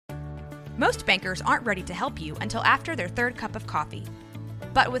Most bankers aren't ready to help you until after their third cup of coffee.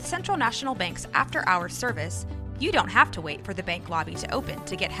 But with Central National Bank's after-hours service, you don't have to wait for the bank lobby to open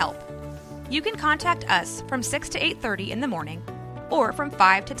to get help. You can contact us from 6 to 8:30 in the morning or from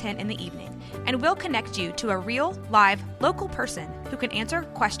 5 to 10 in the evening, and we'll connect you to a real, live, local person who can answer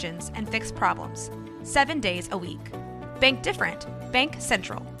questions and fix problems 7 days a week. Bank different. Bank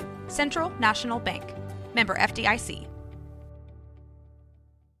Central. Central National Bank. Member FDIC.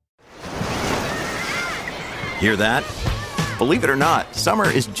 Hear that? Believe it or not, summer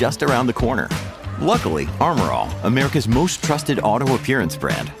is just around the corner. Luckily, Armor All, America's most trusted auto appearance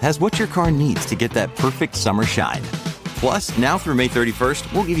brand, has what your car needs to get that perfect summer shine. Plus, now through May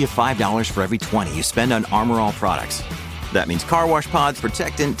 31st, we'll give you $5 for every $20 you spend on Armor All products. That means car wash pods,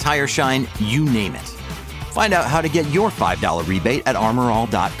 protectant, tire shine, you name it. Find out how to get your $5 rebate at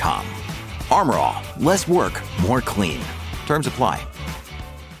armorall.com. Armor All, less work, more clean. Terms apply.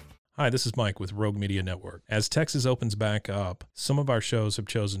 Hi, this is Mike with Rogue Media Network. As Texas opens back up, some of our shows have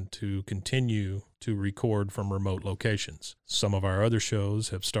chosen to continue to record from remote locations. Some of our other shows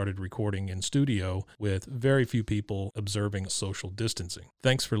have started recording in studio with very few people observing social distancing.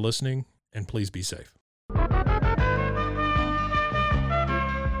 Thanks for listening, and please be safe.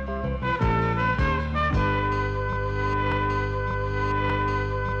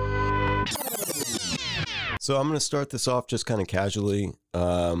 So I'm going to start this off just kind of casually.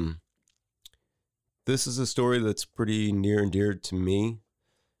 This is a story that's pretty near and dear to me.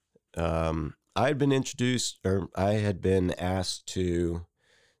 I had been asked to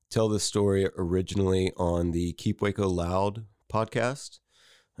tell this story originally on the Keep Waco Loud podcast.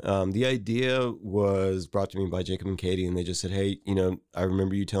 The idea was brought to me by Jacob and Katie, and they just said, hey, I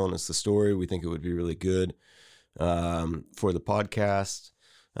remember you telling us the story. We think it would be really good for the podcast.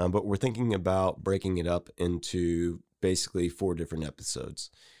 But we're thinking about breaking it up into basically 4 different episodes.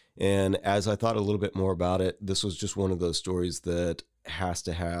 And as I thought a little bit more about it, this was just one of those stories that has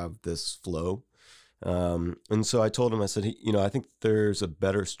to have this flow. And so I told him, I said, I think there's a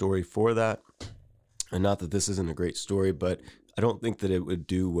better story for that. And not that this isn't a great story, but I don't think that it would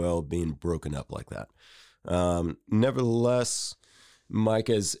do well being broken up like that. Nevertheless, Mike,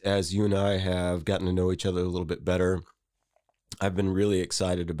 as you and I have gotten to know each other a little bit better, I've been really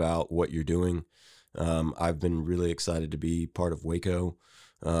excited about what you're doing. I've been really excited to be part of Waco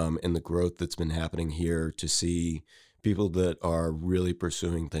and the growth that's been happening here, to see people that are really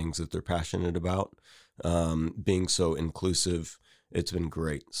pursuing things that they're passionate about, being so inclusive. It's been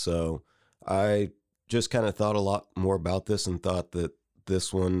great. So I just kind of thought a lot more about this and thought that this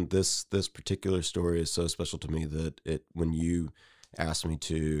particular story is so special to me that when you asked me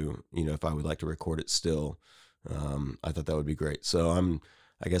to, if I would like to record it still, I thought that would be great. So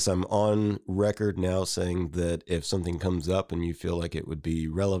I guess I'm on record now saying that if something comes up and you feel like it would be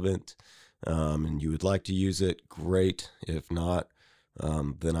relevant, and you would like to use it, great. If not,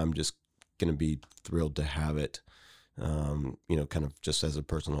 then I'm just going to be thrilled to have it, kind of just as a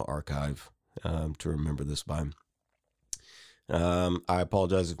personal archive, to remember this by. I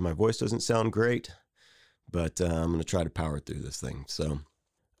apologize if my voice doesn't sound great, but I'm going to try to power through this thing. So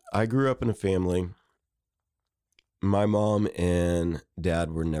I grew up in a family. My mom and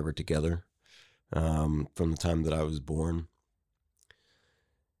dad were never together from the time that I was born.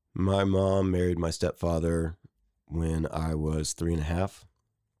 My mom married my stepfather when I was 3.5.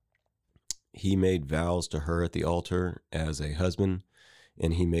 He made vows to her at the altar as a husband,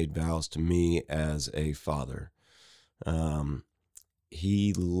 and he made vows to me as a father.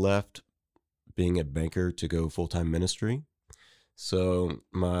 He left being a banker to go full-time ministry. So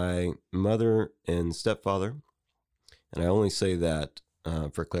my mother and stepfather, and I only say that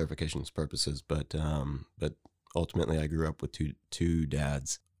for clarification's purposes, but ultimately I grew up with two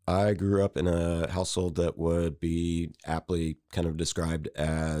dads. I grew up in a household that would be aptly kind of described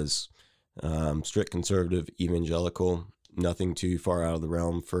as strict conservative evangelical, nothing too far out of the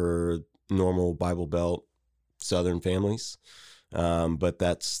realm for normal Bible Belt Southern families. But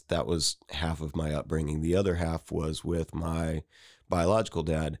that was half of my upbringing. The other half was with my biological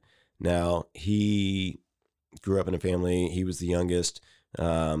dad. Now, he grew up in a family. He was the youngest.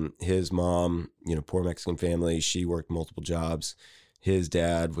 His mom, poor Mexican family. She worked multiple jobs. His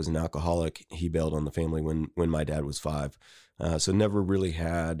dad was an alcoholic. He bailed on the family when my dad was 5. So never really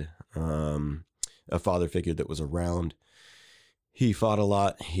had a father figure that was around. He fought a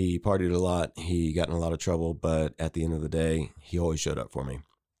lot. He partied a lot. He got in a lot of trouble. But at the end of the day, he always showed up for me.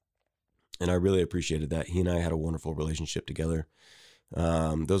 And I really appreciated that. He and I had a wonderful relationship together.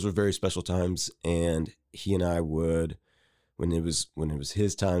 Those were very special times. And he and I would, when it was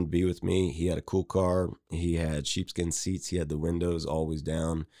his time to be with me, he had a cool car. He had sheepskin seats. He had the windows always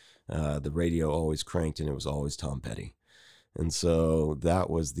down, the radio always cranked, and it was always Tom Petty. And so that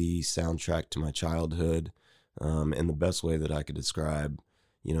was the soundtrack to my childhood. And the best way that I could describe,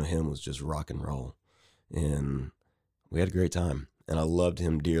 him was just rock and roll. And we had a great time. And I loved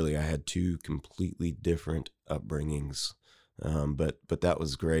him dearly. I had two completely different upbringings. But that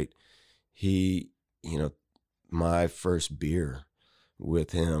was great. He, my first beer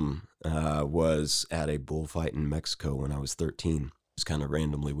with him was at a bullfight in Mexico when I was 13. Just kind of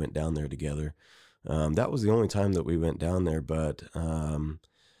randomly went down there together. That was the only time that we went down there, but that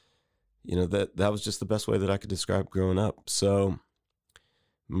was just the best way that I could describe growing up. So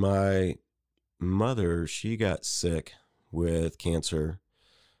my mother, she got sick with cancer.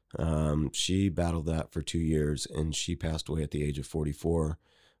 She battled that for 2 years, and she passed away at the age of 44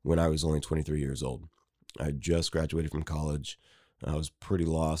 when I was only 23 years old. I just graduated from college. I was pretty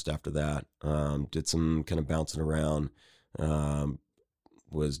lost after that. Did some kind of bouncing around.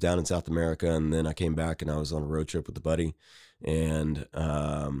 Was down in South America, and then I came back and I was on a road trip with a buddy, and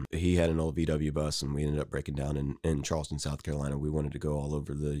he had an old VW bus, and we ended up breaking down in Charleston, South Carolina. We wanted to go all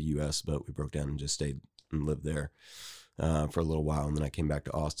over the U.S., but we broke down and just stayed and lived there for a little while, and then I came back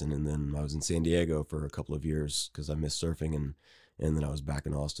to Austin, and then I was in San Diego for a couple of years because I missed surfing, and then I was back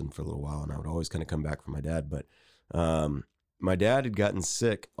in Austin for a little while, and I would always kind of come back for my dad, but my dad had gotten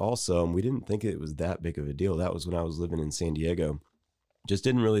sick also, and we didn't think it was that big of a deal. That was when I was living in San Diego. Just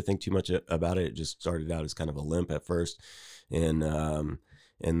didn't really think too much about it. It just started out as kind of a limp at first, and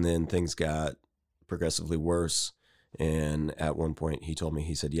then things got progressively worse. And at one point, he told me,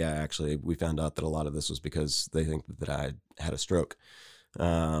 he said, "Yeah, actually, we found out that a lot of this was because they think that I had a stroke,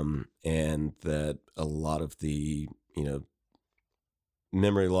 and that a lot of the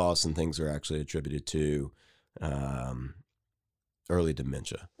memory loss and things are actually attributed to early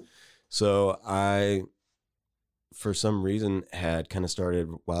dementia." So I, for some reason, had kind of started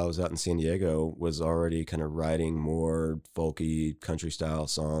while I was out in San Diego, was already kind of writing more folky country style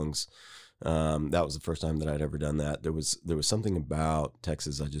songs. That was the first time that I'd ever done that. There was something about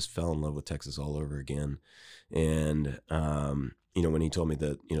Texas. I just fell in love with Texas all over again. And, when he told me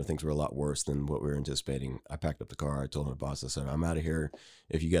that, things were a lot worse than what we were anticipating, I packed up the car. I told my boss, I said, "I'm out of here.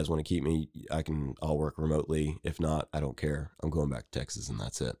 If you guys want to keep me, I'll work remotely. If not, I don't care. I'm going back to Texas, and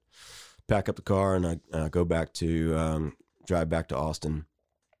that's it." Pack up the car, and I go back to drive back to Austin,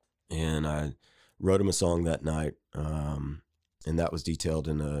 and I wrote him a song that night, and that was detailed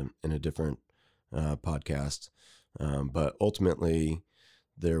in a different podcast. But ultimately,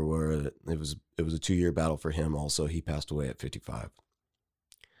 it was a 2-year battle for him. Also, he passed away at 55.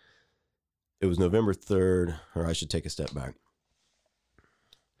 It was November 3rd, or I should take a step back.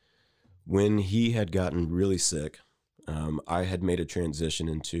 When he had gotten really sick, I had made a transition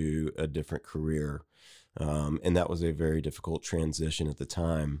into a different career, and that was a very difficult transition at the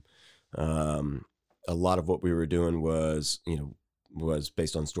time. A lot of what we were doing was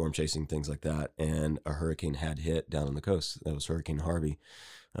based on storm chasing, things like that, and a hurricane had hit down on the coast. That was Hurricane Harvey.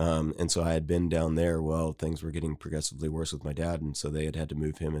 And so I had been down there. Well, things were getting progressively worse with my dad, and so they had to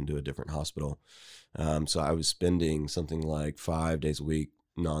move him into a different hospital. So I was spending something like 5 days a week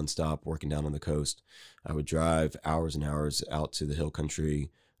nonstop working down on the coast. I would drive hours and hours out to the hill country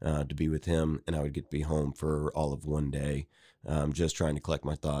to be with him, and I would get to be home for all of one day, just trying to collect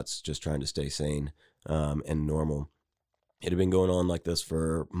my thoughts, just trying to stay sane and normal. It had been going on like this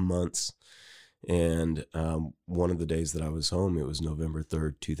for months, and one of the days that I was home, it was November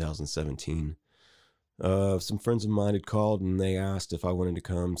 3rd, 2017. Some friends of mine had called, and they asked if I wanted to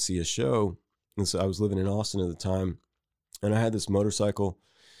come see a show. And so I was living in Austin at the time, and I had this motorcycle.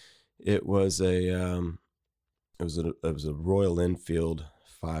 It was a Royal Enfield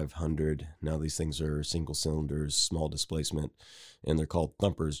 500. Now these things are single cylinders, small displacement, and they're called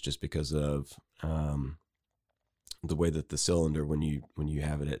thumpers just because of the way that the cylinder, when you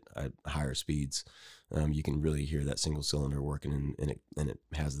have it at higher speeds, you can really hear that single cylinder working, and it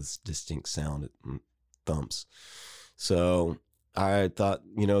has this distinct sound. It thumps. So I thought,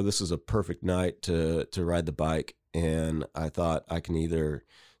 this is a perfect night to ride the bike. And I thought I can either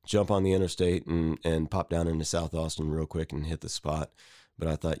jump on the interstate and pop down into South Austin real quick and hit the spot. But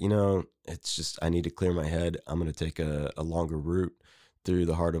I thought, it's just, I need to clear my head. I'm going to take a longer route through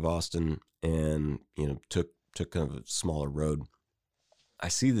the heart of Austin, and, took kind of a smaller road. I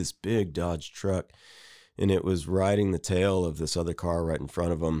see this big Dodge truck, and it was riding the tail of this other car right in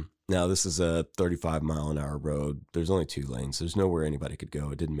front of him. Now, this is a 35-mile-an-hour road. There's only 2 lanes. There's nowhere anybody could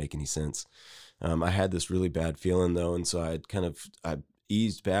go. It didn't make any sense. I had this really bad feeling, though, and so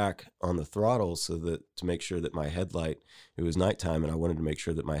eased back on the throttle so that to make sure that my headlight, it was nighttime, and I wanted to make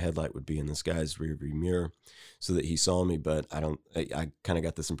sure that my headlight would be in this guy's rearview mirror so that he saw me. But I kind of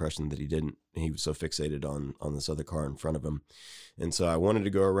got this impression that he didn't. He was so fixated on this other car in front of him. And so I wanted to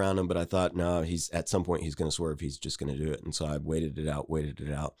go around him, but I thought, no, at some point he's going to swerve. He's just going to do it. And so I waited it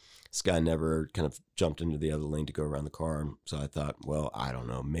out. This guy never kind of jumped into the other lane to go around the car. So I thought, well, I don't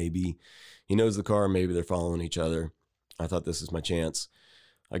know, maybe he knows the car. Maybe they're following each other. I thought this is my chance.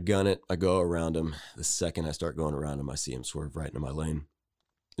 I gun it. I go around him. The second I start going around him, I see him swerve right into my lane.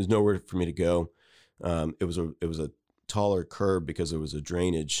 There's nowhere for me to go. It was a taller curb because there was a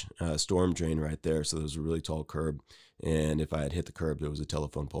drainage, storm drain right there. So there was a really tall curb. And if I had hit the curb, there was a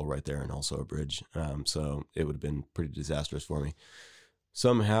telephone pole right there and also a bridge. So it would have been pretty disastrous for me.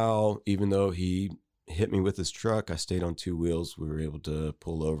 Somehow, even though he hit me with his truck, I stayed on two wheels. We were able to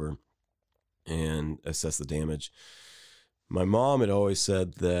pull over and assess the damage. My mom had always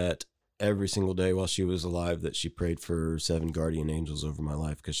said that every single day while she was alive that she prayed for 7 guardian angels over my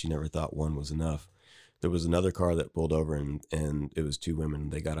life because she never thought one was enough. There was another car that pulled over and it was 2 women.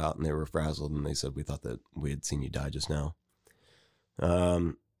 They got out and they were frazzled and they said, we thought that we had seen you die just now.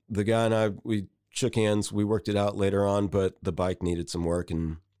 The guy and I, we shook hands. We worked it out later on, but the bike needed some work.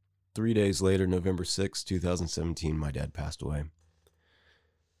 And 3 days later, November 6, 2017, my dad passed away.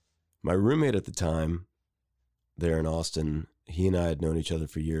 My roommate at the time there in Austin, he and I had known each other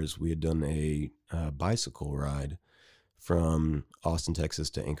for years. We had done a bicycle ride from Austin,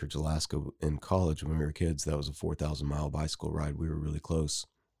 Texas to Anchorage, Alaska in college when we were kids. That was a 4,000-mile bicycle ride. We were really close.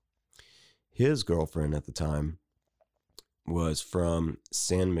 His girlfriend at the time was from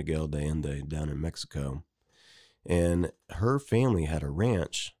San Miguel de Allende down in Mexico. And her family had a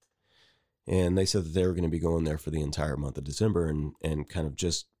ranch. And they said that they were going to be going there for the entire month of December and kind of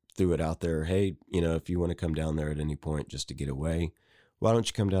just threw it out there. Hey, if you want to come down there at any point just to get away, why don't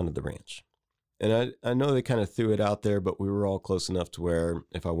you come down to the ranch? And I know they kind of threw it out there, but we were all close enough to where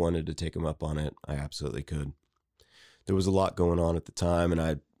if I wanted to take them up on it, I absolutely could. There was a lot going on at the time, and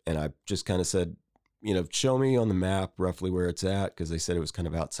I just kind of said, show me on the map roughly where it's at, because they said it was kind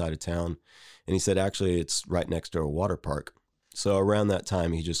of outside of town. And he said, actually, it's right next to a water park. So around that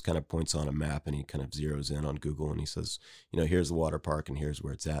time, he just kind of points on a map and he kind of zeroes in on Google and he says, here's the water park and here's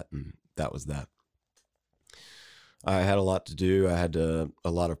where it's at. And that was that. I had a lot to do. I had a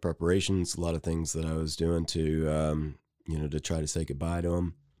lot of preparations, a lot of things that I was doing to try to say goodbye to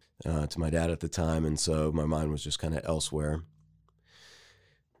him, to my dad at the time. And so my mind was just kind of elsewhere.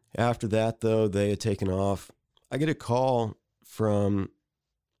 After that, though, they had taken off. I get a call from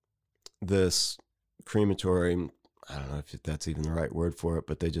this crematory. I don't know if that's even the right word for it,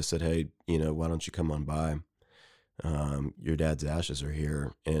 but they just said, hey, why don't you come on by? Your dad's ashes are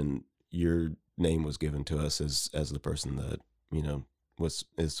here, and your name was given to us as the person that,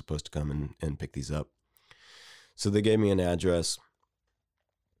 is supposed to come and pick these up. So they gave me an address.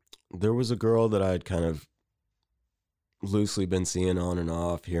 There was a girl that I had kind of loosely been seeing on and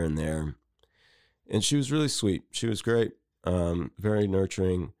off here and there, and she was really sweet. She was great, very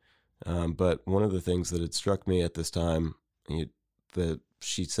nurturing. But one of the things that had struck me at this time that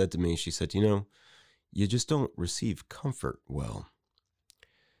she said to me, she said, you just don't receive comfort well.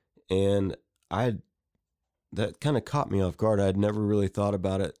 And that kind of caught me off guard. I had never really thought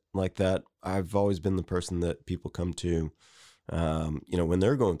about it like that. I've always been the person that people come to, when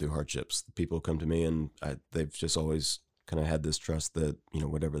they're going through hardships. People come to me and they've just always kind of had this trust that,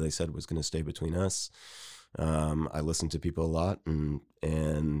 whatever they said was going to stay between us. I listened to people a lot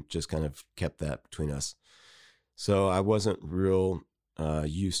and just kind of kept that between us. So I wasn't real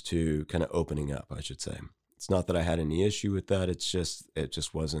used to kind of opening up, I should say. It's not that I had any issue with that. It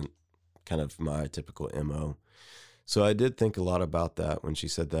just wasn't kind of my typical MO. So I did think a lot about that when she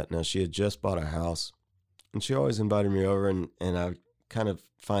said that. Now, she had just bought a house and she always invited me over and I kind of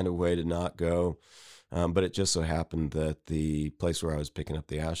find a way to not go. But it just so happened that the place where I was picking up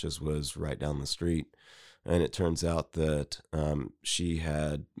the ashes was right down the street. And it turns out that she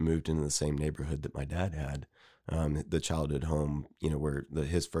had moved into the same neighborhood that my dad had, the childhood home, where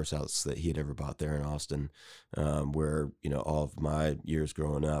his first house that he had ever bought there in Austin, where, all of my years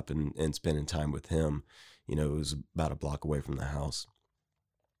growing up and spending time with him, it was about a block away from the house.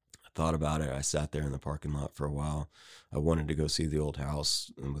 I thought about it. I sat there in the parking lot for a while. I wanted to go see the old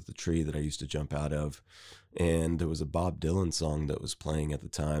house with the tree that I used to jump out of. And there was a Bob Dylan song that was playing at the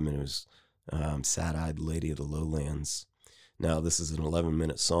time, and it was Sad-Eyed Lady of the Lowlands. Now, this is an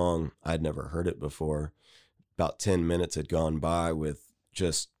 11-minute song. I'd never heard it before. About 10 minutes had gone by with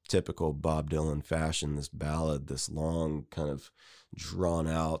just typical Bob Dylan fashion, this ballad, this long kind of drawn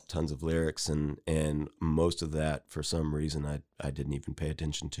out, tons of lyrics, and most of that, for some reason, I didn't even pay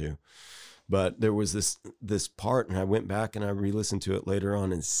attention to. But there was this part, and I went back and I re-listened to it later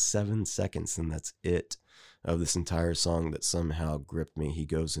on, in 7 seconds, and that's it, of this entire song that somehow gripped me. He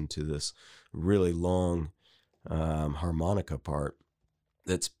goes into this really long harmonica part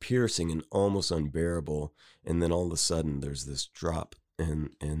that's piercing and almost unbearable, and then all of a sudden there's this drop in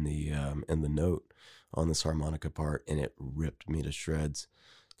the note on this harmonica part, and it ripped me to shreds.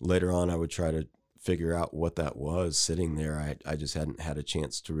 Later on, I would try to figure out what that was sitting there. I just hadn't had a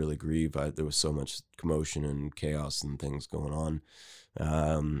chance to really grieve. There was so much commotion and chaos and things going on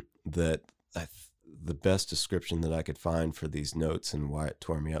that the best description that I could find for these notes and why it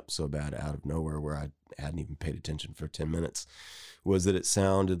tore me up so bad out of nowhere, where I hadn't even paid attention for 10 minutes, was that it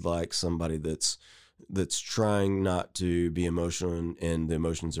sounded like somebody that's trying not to be emotional, and the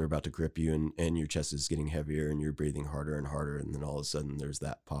emotions are about to grip you, and your chest is getting heavier and you're breathing harder and harder. And then all of a sudden there's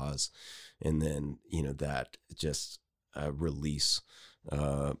that pause. And then, that just release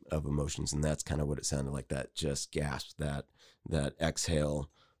of emotions. And that's kind of what it sounded like, that just gasp, that exhale,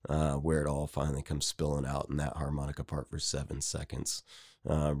 where it all finally comes spilling out in that harmonica part for 7 seconds.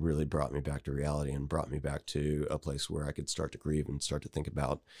 Really brought me back to reality, and brought me back to a place where I could start to grieve and start to think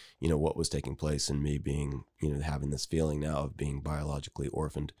about, what was taking place, and me being, having this feeling now of being biologically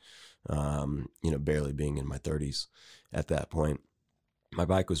orphaned, barely being in my 30s at that point. My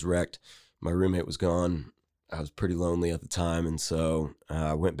bike was wrecked. My roommate was gone. I was pretty lonely at the time. And so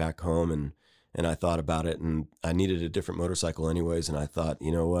I went back home and I thought about it, and I needed a different motorcycle anyways. And I thought,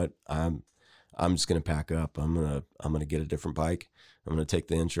 you know what, I'm just going to pack up. I'm going to get a different bike. I'm going to take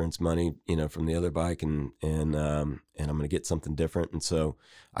the insurance money, from the other bike, and I'm going to get something different. And so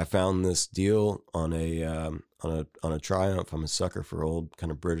I found this deal on a Triumph. I'm a sucker for old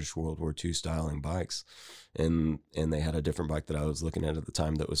kind of British World War II styling bikes. And they had a different bike that I was looking at the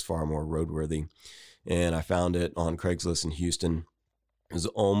time that was far more roadworthy. And I found it on Craigslist in Houston. It was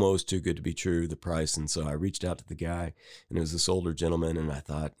almost too good to be true, the price. And so I reached out to the guy, and it was this older gentleman. And I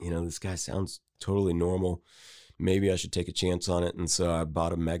thought, this guy sounds totally normal. Maybe I should take a chance on it. And so I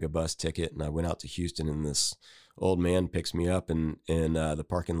bought a Megabus ticket, and I went out to Houston, and this old man picks me up in the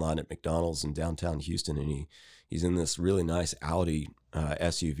parking lot at McDonald's in downtown Houston. And he's in this really nice Audi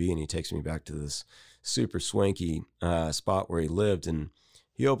SUV, and he takes me back to this super swanky spot where he lived. And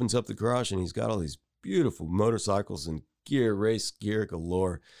he opens up the garage, and he's got all these beautiful motorcycles and race gear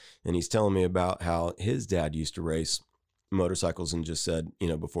galore. And he's telling me about how his dad used to race motorcycles, and just said,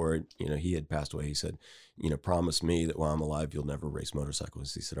 before, he had passed away, he said, promise me that while I'm alive, you'll never race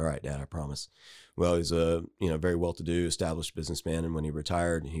motorcycles. He said, all right, Dad, I promise. Well, he's a, very well-to-do, established businessman. And when he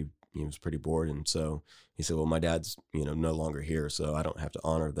retired, he was pretty bored. And so he said, well, my dad's, no longer here, so I don't have to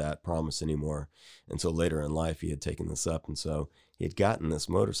honor that promise anymore. And so later in life, he had taken this up. And so he had gotten this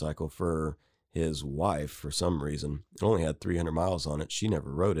motorcycle for his wife for some reason. It only had 300 miles on it. She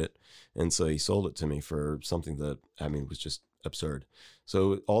never rode it. And so he sold it to me for something that, was just absurd.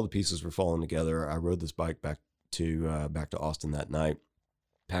 So all the pieces were falling together. I rode this bike back to Austin that night,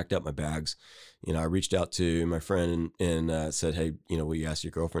 packed up my bags. I reached out to my friend and said, hey, will you ask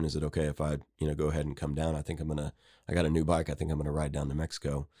your girlfriend, is it okay if I, go ahead and come down? I got a new bike. I think I'm going to ride down to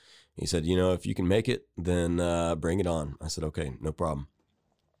Mexico. He said, if you can make it, then bring it on. I said, okay, no problem.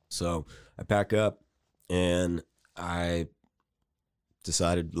 So I pack up, and I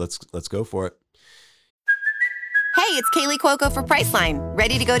decided let's go for it. Hey, it's Kaylee Cuoco for Priceline.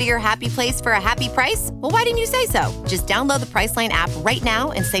 Ready to go to your happy place for a happy price? Well, why didn't you say so? Just download the Priceline app right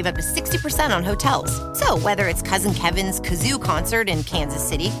now and save up to 60% on hotels. So whether it's Cousin Kevin's Kazoo Concert in Kansas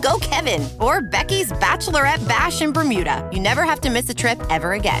City, go Kevin, or Becky's Bachelorette Bash in Bermuda, you never have to miss a trip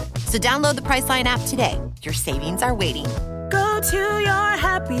ever again. So download the Priceline app today. Your savings are waiting. Go to your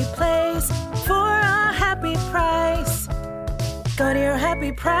happy place for a happy price. Go to your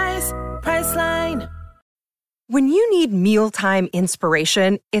happy price, Priceline. When you need mealtime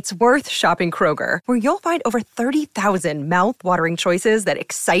inspiration, it's worth shopping Kroger, where you'll find over 30,000 mouth-watering choices that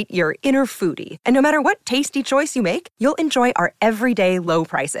excite your inner foodie. And no matter what tasty choice you make, you'll enjoy our everyday low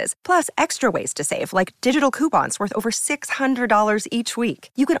prices, plus extra ways to save, like digital coupons worth over $600 each week.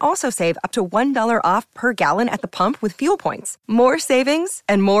 You can also save up to $1 off per gallon at the pump with fuel points. More savings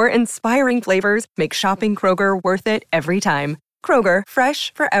and more inspiring flavors make shopping Kroger worth it every time. Kroger,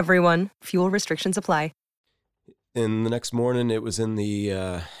 fresh for everyone. Fuel restrictions apply. And the next morning, it was in the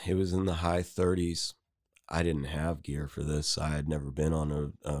high 30s. I didn't have gear for this. I had never been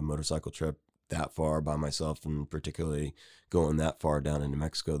on a motorcycle trip that far by myself, and particularly going that far down into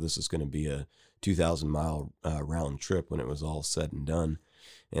Mexico. This is going to be a 2,000-mile round trip when it was all said and done.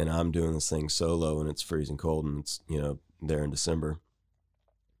 And I'm doing this thing solo, and it's freezing cold, and it's there in December.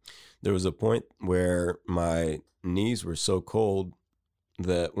 there was a point where my knees were so cold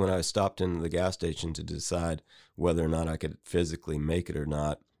that when I stopped in the gas station to decide whether or not I could physically make it or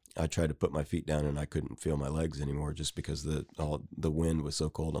not, I tried to put my feet down and I couldn't feel my legs anymore, just because the wind was so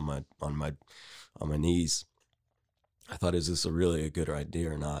cold on my knees. I thought, is this really a good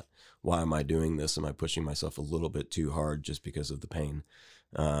idea or not? Why am I doing this? Am I pushing myself a little bit too hard just because of the pain,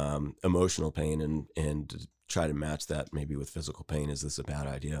 emotional pain, and to try to match that maybe with physical pain? Is this a bad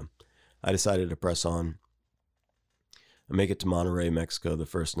idea? I decided to press on. I make it to Monterrey, Mexico the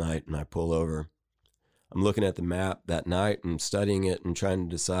first night, and I pull over. I'm looking at the map that night and studying it and trying to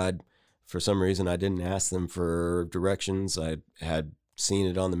decide. For some reason, I didn't ask them for directions. I had seen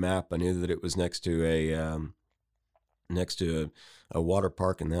it on the map. I knew that it was next to a water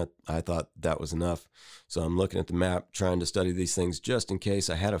park, and that I thought that was enough. So I'm looking at the map, trying to study these things just in case.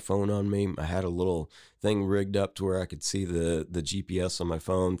 I had a phone on me. I had a little thing rigged up to where I could see the GPS on my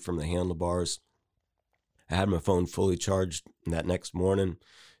phone from the handlebars. I had my phone fully charged that next morning,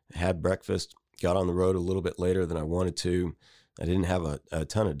 had breakfast, got on the road a little bit later than I wanted to. I didn't have a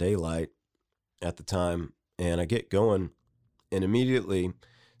ton of daylight at the time, and I get going, and immediately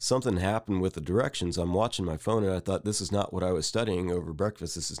something happened with the directions. I'm watching my phone, and I thought, this is not what I was studying over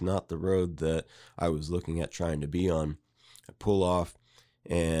breakfast. This is not the road that I was looking at trying to be on. I pull off,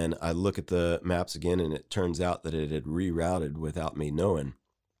 and I look at the maps again, and it turns out that it had rerouted without me knowing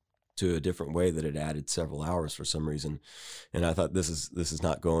to a different way that had added several hours for some reason. And I thought, this is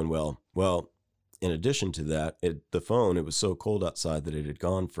not going well. Well, in addition to that, the phone, it was so cold outside that it had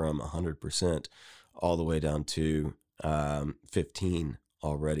gone from 100% all the way down to 15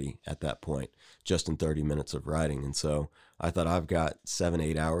 already at that point, just in 30 minutes of riding. And so I thought, I've got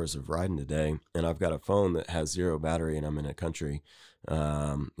 7-8 hours of riding today, and I've got a phone that has zero battery, and I'm in a country,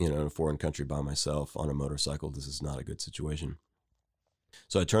 in a foreign country by myself on a motorcycle. This is not a good situation.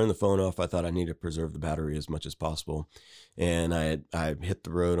 So I turned the phone off. I thought I need to preserve the battery as much as possible, and I hit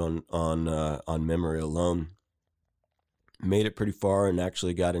the road on memory alone. Made it pretty far, and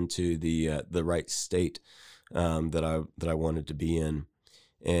actually got into the right state that I wanted to be in,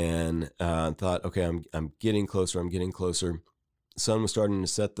 and thought, okay, I'm getting closer. I'm getting closer. The sun was starting to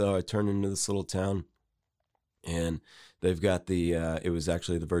set, though. I turned into this little town, and they've got it was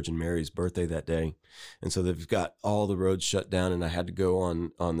actually the Virgin Mary's birthday that day. And so they've got all the roads shut down, and I had to go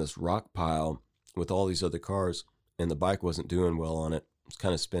on this rock pile with all these other cars, and the bike wasn't doing well on it. It was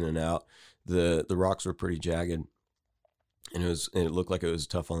kind of spinning out. The rocks were pretty jagged, and it looked like it was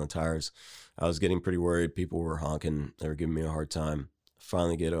tough on the tires. I was getting pretty worried. People were honking. They were giving me a hard time.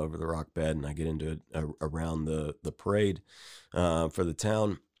 Finally get over the rock bed, and I get into it around the parade for the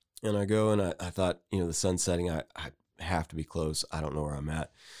town. And I go, and I thought, the sun's setting. I have to be close. I don't know where I'm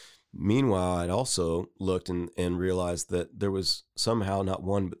at. Meanwhile, I'd also looked and realized that there was somehow not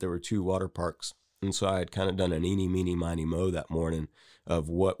one, but there were 2 water parks. And so I had kind of done an eeny, meeny, miny, mo that morning of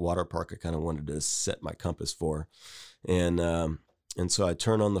what water park I kind of wanted to set my compass for. And so I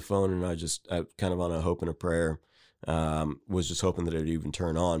turned on the phone, and I kind of on a hope and a prayer, was just hoping that it would even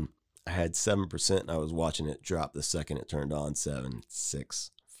turn on. I had 7%, and I was watching it drop the second it turned on. 7,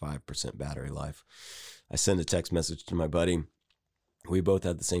 6, 5% battery life. I sent a text message to my buddy. We both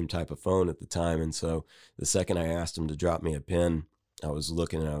had the same type of phone at the time, and so the second I asked him to drop me a pin, I was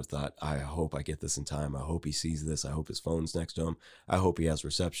looking, and I thought, I hope I get this in time. I hope he sees this. I hope his phone's next to him. I hope he has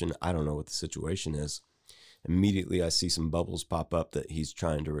reception. I don't know what the situation is. Immediately, I see some bubbles pop up that he's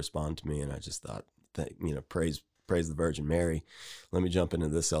trying to respond to me, and I just thought, praise the Virgin Mary. Let me jump into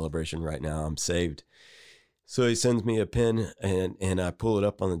this celebration right now. I'm saved. So he sends me a pin, and I pull it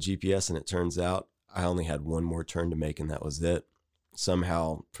up on the GPS, and it turns out I only had one more turn to make, and that was it.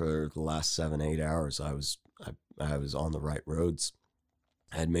 Somehow, for the last 7-8 hours, I was on the right roads.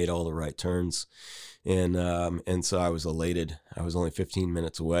 I had made all the right turns, and so I was elated. I was only 15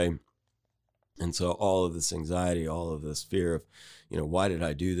 minutes away, and so all of this anxiety, all of this fear of, why did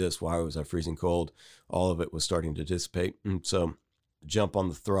I do this? Why was I freezing cold? All of it was starting to dissipate, and so jump on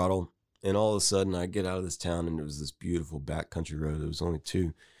the throttle, and all of a sudden I get out of this town, and it was this beautiful backcountry road. There was only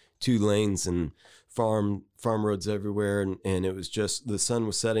two lanes and farm roads everywhere, and it was just, the sun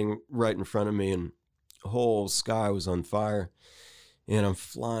was setting right in front of me, and the whole sky was on fire, and I'm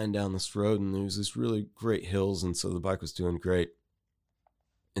flying down this road, and there's this really great hills, and so the bike was doing great.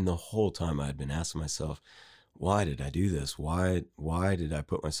 And the whole time I had been asking myself, why did I do this? Why did I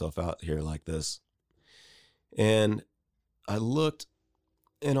put myself out here like this? And I looked,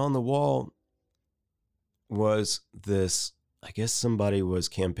 and on the wall was this, I guess somebody was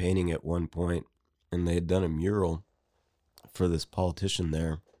campaigning at one point, and they had done a mural for this politician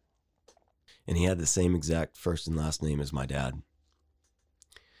there, and he had the same exact first and last name as my dad.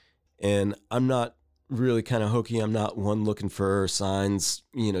 And I'm not really kind of hokey. I'm not one looking for signs,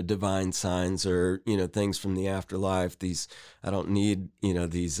 divine signs or, things from the afterlife. I don't need,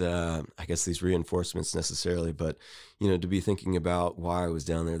 these, I guess these reinforcements necessarily, but, to be thinking about why I was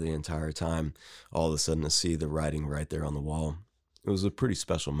down there the entire time, all of a sudden to see the writing right there on the wall. It was a pretty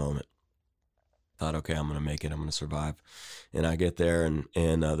special moment. Thought, okay, I'm going to make it. I'm going to survive. And I get there and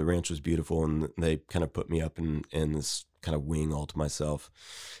the ranch was beautiful, and they kind of put me up in this kind of wing all to myself,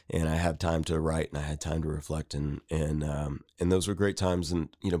 and I had time to write and I had time to reflect, and those were great times. And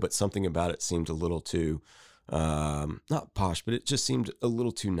but something about it seemed a little too not posh, but it just seemed a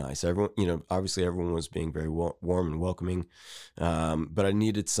little too nice. Everyone, obviously everyone was being very warm and welcoming, but I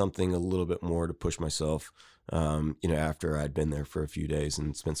needed something a little bit more to push myself. After I'd been there for a few days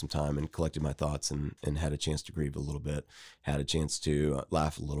and spent some time and collected my thoughts and had a chance to grieve a little bit, had a chance to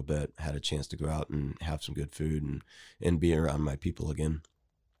laugh a little bit, had a chance to go out and have some good food and be around my people again.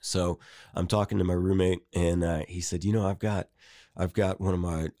 So I'm talking to my roommate, and he said, I've got one of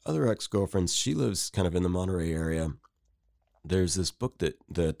my other ex-girlfriends. She lives kind of in the Monterey area. There's this book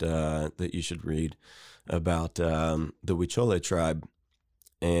that you should read about the Huichol tribe.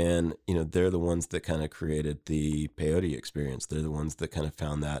 And, they're the ones that kind of created the peyote experience. They're the ones that kind of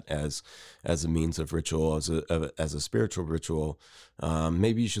found that as a means of ritual, as a spiritual ritual.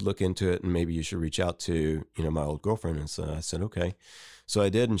 Maybe you should look into it, and maybe you should reach out to, my old girlfriend. And so I said, okay. So I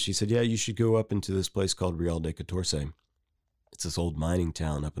did. And she said, yeah, you should go up into this place called Real de Catorce. It's this old mining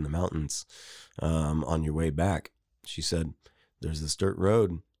town up in the mountains. On your way back, she said, there's this dirt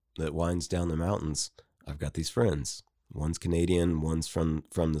road that winds down the mountains. I've got these friends. One's Canadian, one's from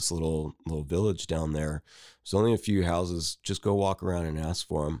this little village down there. There's only a few houses. Just go walk around and ask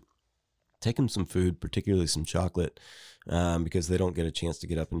for them. Take them some food, particularly some chocolate, because they don't get a chance to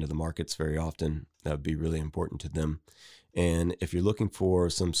get up into the markets very often. That would be really important to them. And if you're looking for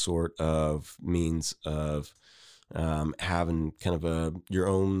some sort of means of having kind of your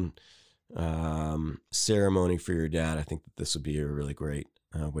own ceremony for your dad, I think that this would be a really great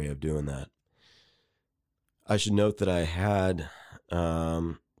way of doing that. I should note that I had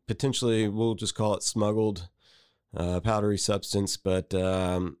potentially, we'll just call it smuggled powdery substance, but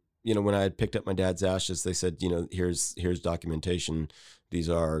when I had picked up my dad's ashes, they said, here's documentation. These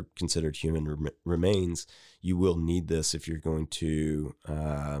are considered human remains. You will need this if you're going to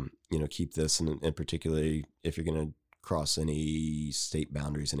keep this, and particularly if you're going to cross any state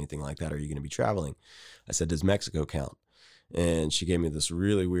boundaries, anything like that. Are you going to be traveling? I said, does Mexico count? And she gave me this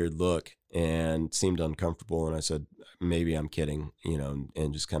really weird look and seemed uncomfortable. And I said, maybe I'm kidding,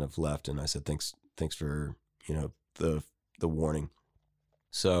 and just kind of left. And I said, thanks for, the warning.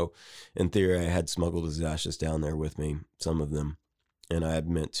 So in theory, I had smuggled his ashes down there with me, some of them. And I had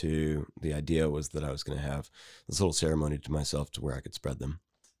meant to, the idea was that I was going to have this little ceremony to myself to where I could spread them.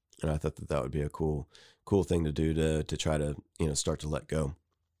 And I thought that would be a cool thing to do to try to, start to let go.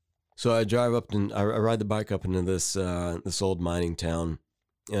 So I drive up and I ride the bike up into this old mining town,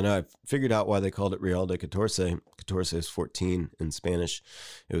 and I figured out why they called it Real de Catorce. Catorce is 14 in Spanish.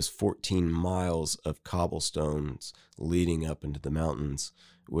 It was 14 miles of cobblestones leading up into the mountains,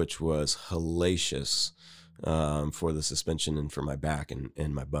 which was hellacious for the suspension and for my back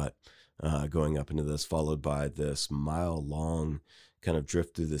and my butt going up into this, followed by this mile-long kind of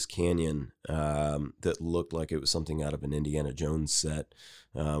drift through this canyon that looked like it was something out of an Indiana Jones set,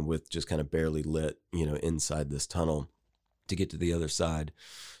 with just kind of barely lit, inside this tunnel to get to the other side.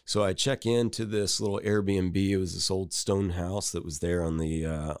 So I check into this little Airbnb. It was this old stone house that was there on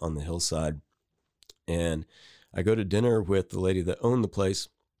the hillside. And I go to dinner with the lady that owned the place.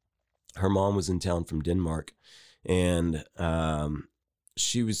 Her mom was in town from Denmark, and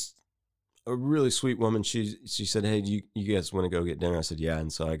she was a really sweet woman. She said, hey, do you guys want to go get dinner? I said, yeah.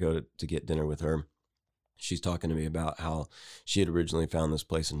 And so I go to get dinner with her. She's talking to me about how she had originally found this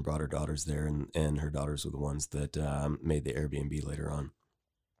place and brought her daughters there, and her daughters were the ones that made the Airbnb later on.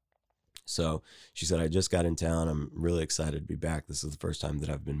 So she said, I just got in town. I'm really excited to be back. This is the first time that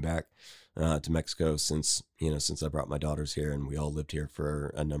I've been back to Mexico since I brought my daughters here, and we all lived here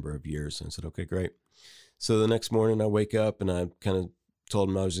for a number of years. And I said, okay, great. So the next morning I wake up and I kind of told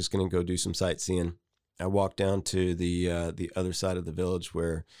him I was just going to go do some sightseeing. I walked down to the other side of the village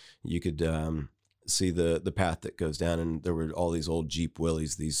where you could see the path that goes down, and there were all these old Jeep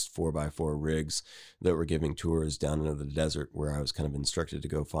Willys, these 4x4 rigs that were giving tours down into the desert, where I was kind of instructed to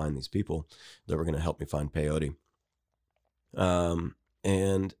go find these people that were going to help me find peyote.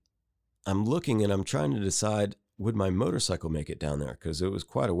 And I'm looking and I'm trying to decide, would my motorcycle make it down there? Because it was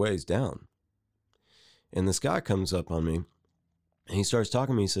quite a ways down. And this guy comes up on me and he starts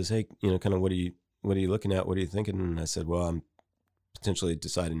talking to me. He says, hey, kind of, what are you looking at? What are you thinking? And I said, well, potentially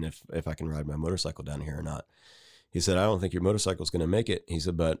deciding if I can ride my motorcycle down here or not. He said, I don't think your motorcycle's going to make it. He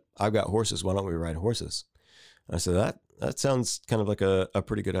said, but I've got horses. Why don't we ride horses? I said, that sounds kind of like a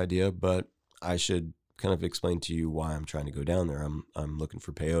pretty good idea, but I should kind of explain to you why I'm trying to go down there. I'm looking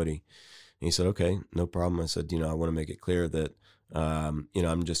for peyote. And he said, okay, no problem. I said, I want to make it clear that, I'm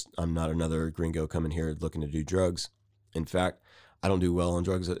not another gringo coming here looking to do drugs. In fact, I don't do well on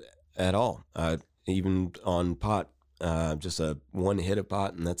drugs at all. Even on pot, just a one hit of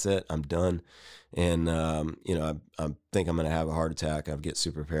pot and that's it. I'm done. And, I think I'm going to have a heart attack. I get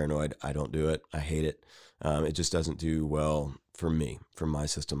super paranoid. I don't do it. I hate it. It just doesn't do well for me, for my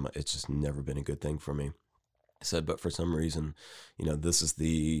system. It's just never been a good thing for me. I said, but for some reason, this is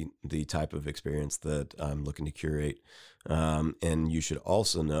the type of experience that I'm looking to curate. And you should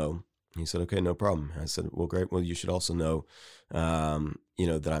also know. He said, okay, no problem. I said, well, great. Well, you should also know,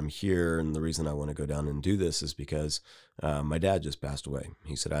 that I'm here. And the reason I want to go down and do this is because my dad just passed away.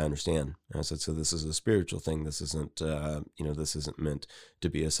 He said, I understand. And I said, so this is a spiritual thing. This isn't, this isn't meant to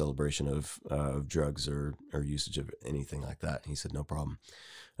be a celebration of drugs or usage of anything like that. He said, no problem.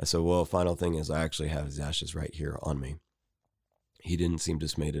 I said, well, final thing is I actually have his ashes right here on me. He didn't seem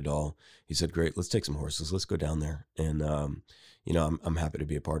dismayed at all. He said, great, let's take some horses. Let's go down there. And, I'm happy to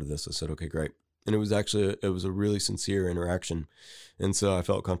be a part of this. I said, okay, great. And it was a really sincere interaction. And so I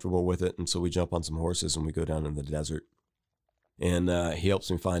felt comfortable with it. And so we jump on some horses and we go down in the desert. And he helps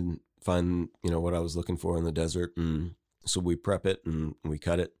me find what I was looking for in the desert. And so we prep it and we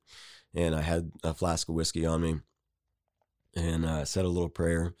cut it. And I had a flask of whiskey on me. And I said a little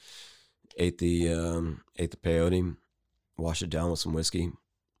prayer, ate the peyote, washed it down with some whiskey,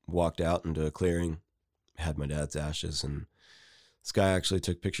 walked out into a clearing, had my dad's ashes, and this guy actually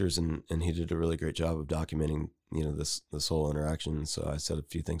took pictures and he did a really great job of documenting, this whole interaction. So I said a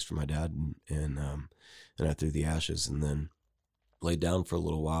few things for my dad and I threw the ashes and then laid down for a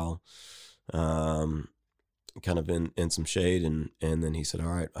little while, kind of in some shade. And then he said,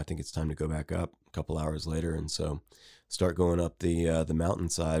 all right, I think it's time to go back up a couple hours later. And so start going up the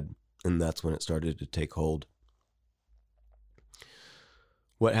mountainside. And that's when it started to take hold.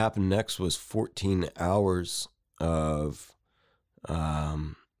 What happened next was 14 hours of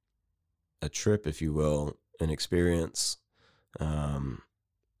a trip, if you will, an experience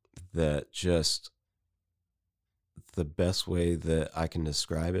that just, the best way that I can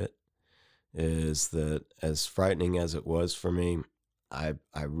describe it is that as frightening as it was for me, I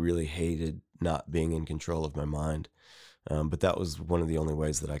really hated not being in control of my mind. But that was one of the only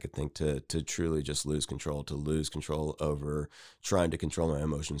ways that I could think to truly just lose control over trying to control my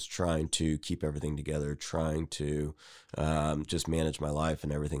emotions, trying to keep everything together, trying to just manage my life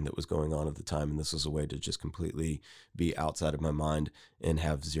and everything that was going on at the time. And this was a way to just completely be outside of my mind and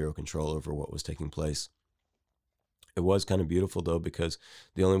have zero control over what was taking place. It was kind of beautiful though, because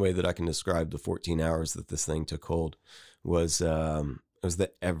the only way that I can describe the 14 hours that this thing took hold was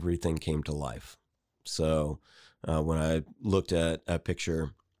that everything came to life. So when I looked at a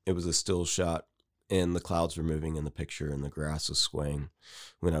picture, it was a still shot and the clouds were moving in the picture and the grass was swaying.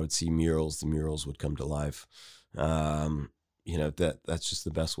 When I would see murals, the murals would come to life. That's just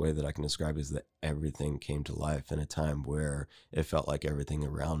the best way that I can describe it, is that everything came to life in a time where it felt like everything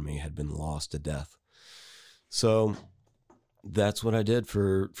around me had been lost to death. So that's what I did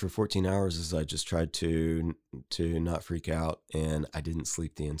for 14 hours is I just tried to not freak out, and I didn't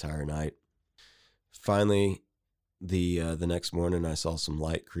sleep the entire night. Finally, the next morning I saw some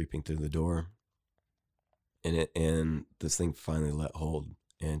light creeping through the door, and this thing finally let hold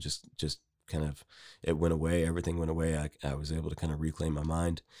and just kind of, it went away. Everything went away. I was able to kind of reclaim my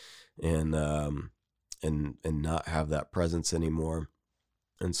mind and not have that presence anymore.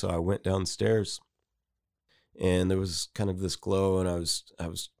 And so I went downstairs, and there was kind of this glow, and I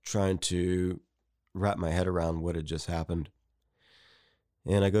was trying to wrap my head around what had just happened.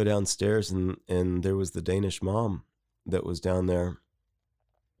 And I go downstairs, and there was the Danish mom that was down there,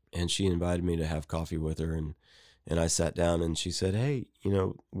 and she invited me to have coffee with her, and I sat down, and she said, hey,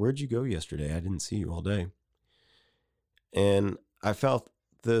 where'd you go yesterday? I didn't see you all day. And I felt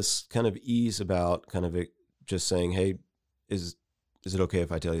this kind of ease about kind of it just saying, hey, is it okay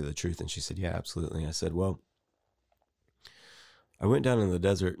if I tell you the truth? And she said, yeah, absolutely. I said, well, I went down in the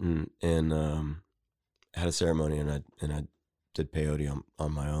desert and had a ceremony, and I did peyote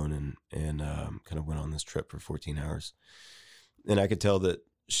on my own and kind of went on this trip for 14 hours. And I could tell that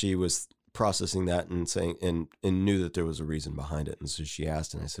she was processing that and saying, and knew that there was a reason behind it. And so she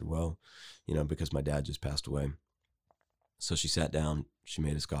asked, and I said, well, because my dad just passed away. So she sat down, she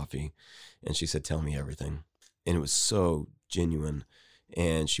made us coffee, and she said, tell me everything. And it was so genuine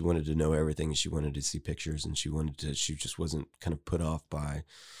and she wanted to know everything, and she wanted to see pictures, and she just wasn't kind of put off by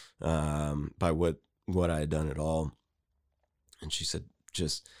what I had done at all. And she said,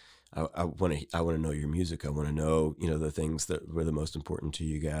 just, I want to know your music. I want to know, the things that were the most important to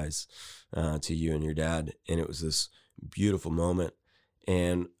you guys, to you and your dad. And it was this beautiful moment.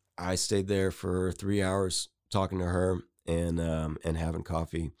 And I stayed there for 3 hours talking to her and having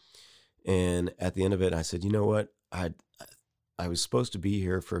coffee. And at the end of it, I said, you know what? I was supposed to be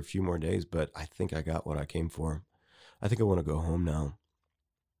here for a few more days, but I think I got what I came for. I think I want to go home now.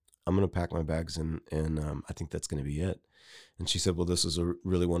 I'm going to pack my bags and I think that's going to be it. And she said, well, this is a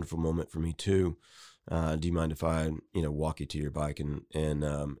really wonderful moment for me too. Do you mind if I, walk you to your bike and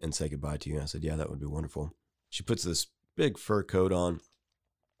say goodbye to you? And I said, yeah, that would be wonderful. She puts this big fur coat on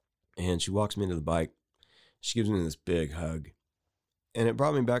and she walks me to the bike. She gives me this big hug. And it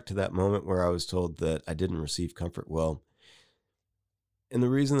brought me back to that moment where I was told that I didn't receive comfort well. And the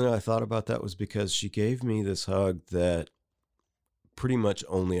reason that I thought about that was because she gave me this hug that pretty much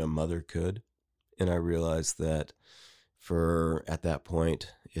only a mother could. And I realized that at that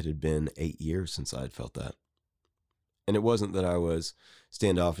point, it had been 8 years since I had felt that. And it wasn't that I was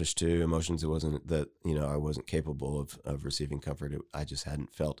standoffish to emotions. It wasn't that, I wasn't capable of receiving comfort. I just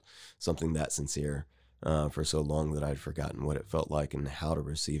hadn't felt something that sincere for so long that I'd forgotten what it felt like and how to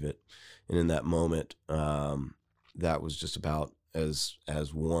receive it. And in that moment, that was just about as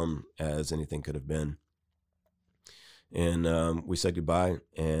warm as anything could have been. And we said goodbye,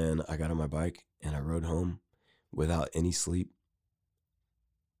 and I got on my bike and I rode home without any sleep.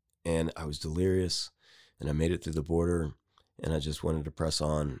 And I was delirious, and I made it through the border, and I just wanted to press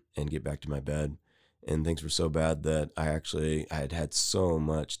on and get back to my bed. And things were so bad that I had so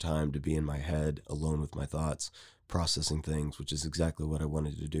much time to be in my head alone with my thoughts, processing things, which is exactly what I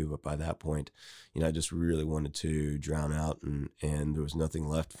wanted to do. But by that point, I just really wanted to drown out, and there was nothing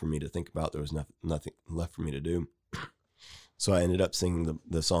left for me to think about. There was nothing left for me to do. So I ended up singing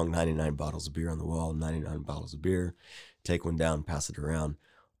the song 99 Bottles of Beer on the Wall, 99 bottles of beer, take one down, pass it around,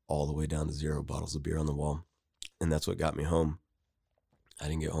 all the way down to 0 bottles of beer on the wall. And that's what got me home. I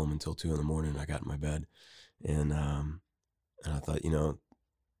didn't get home until 2 a.m. I got in my bed, and I thought,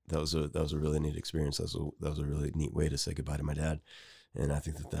 that was a really neat experience. That was a really neat way to say goodbye to my dad. And I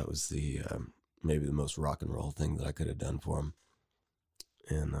think that was the maybe the most rock and roll thing that I could have done for him.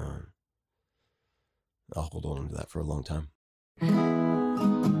 And I'll hold on to that for a long time.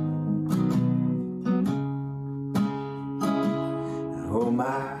 Oh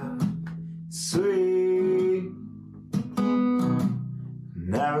my sweet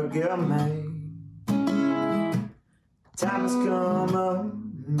Navigate me, time has come up,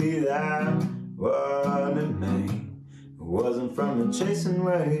 be that what it may. It wasn't from the chasing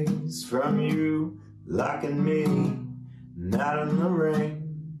waves, from you liking me, not in the rain.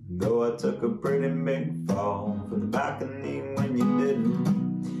 Though I took a pretty big fall from the balcony when you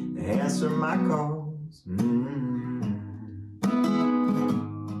didn't answer my calls.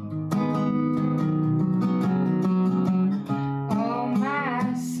 Oh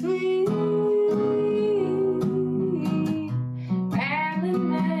my sweet rambling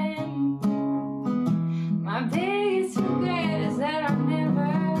man, my biggest regret is that I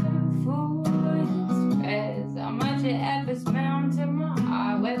never fully expressed how much it ever smelled to my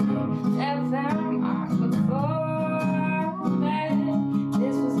heart.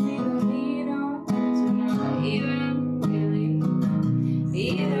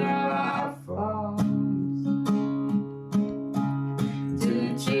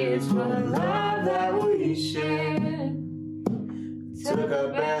 Took our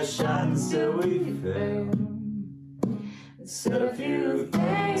best shot and still we failed. Said a few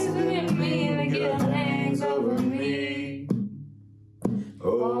things that didn't mean to get hangs over me.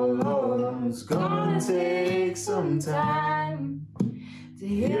 Oh Lord, it's gonna take some time to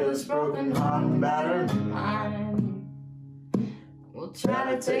heal this broken heart and battered mind. We'll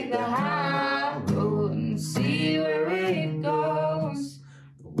try to take the high road and see where it goes.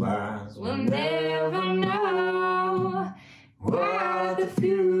 The wise will never know what the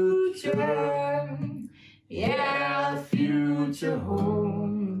future, yeah, the future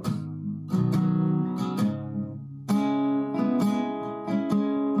holds.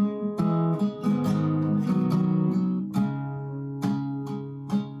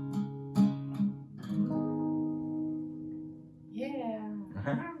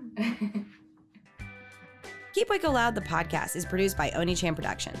 Keep Waco Loud, the podcast, is produced by Oni-chan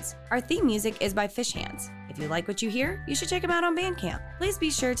Productions. Our theme music is by Fish Hands. If you like what you hear, you should check them out on Bandcamp. Please be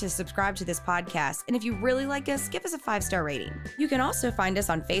sure to subscribe to this podcast, and if you really like us, give us a 5-star rating. You can also find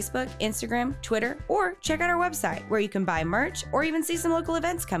us on Facebook, Instagram, Twitter, or check out our website where you can buy merch or even see some local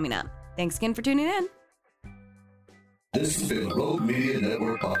events coming up. Thanks again for tuning in. This has been the Rogue Media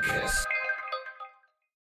Network Podcast.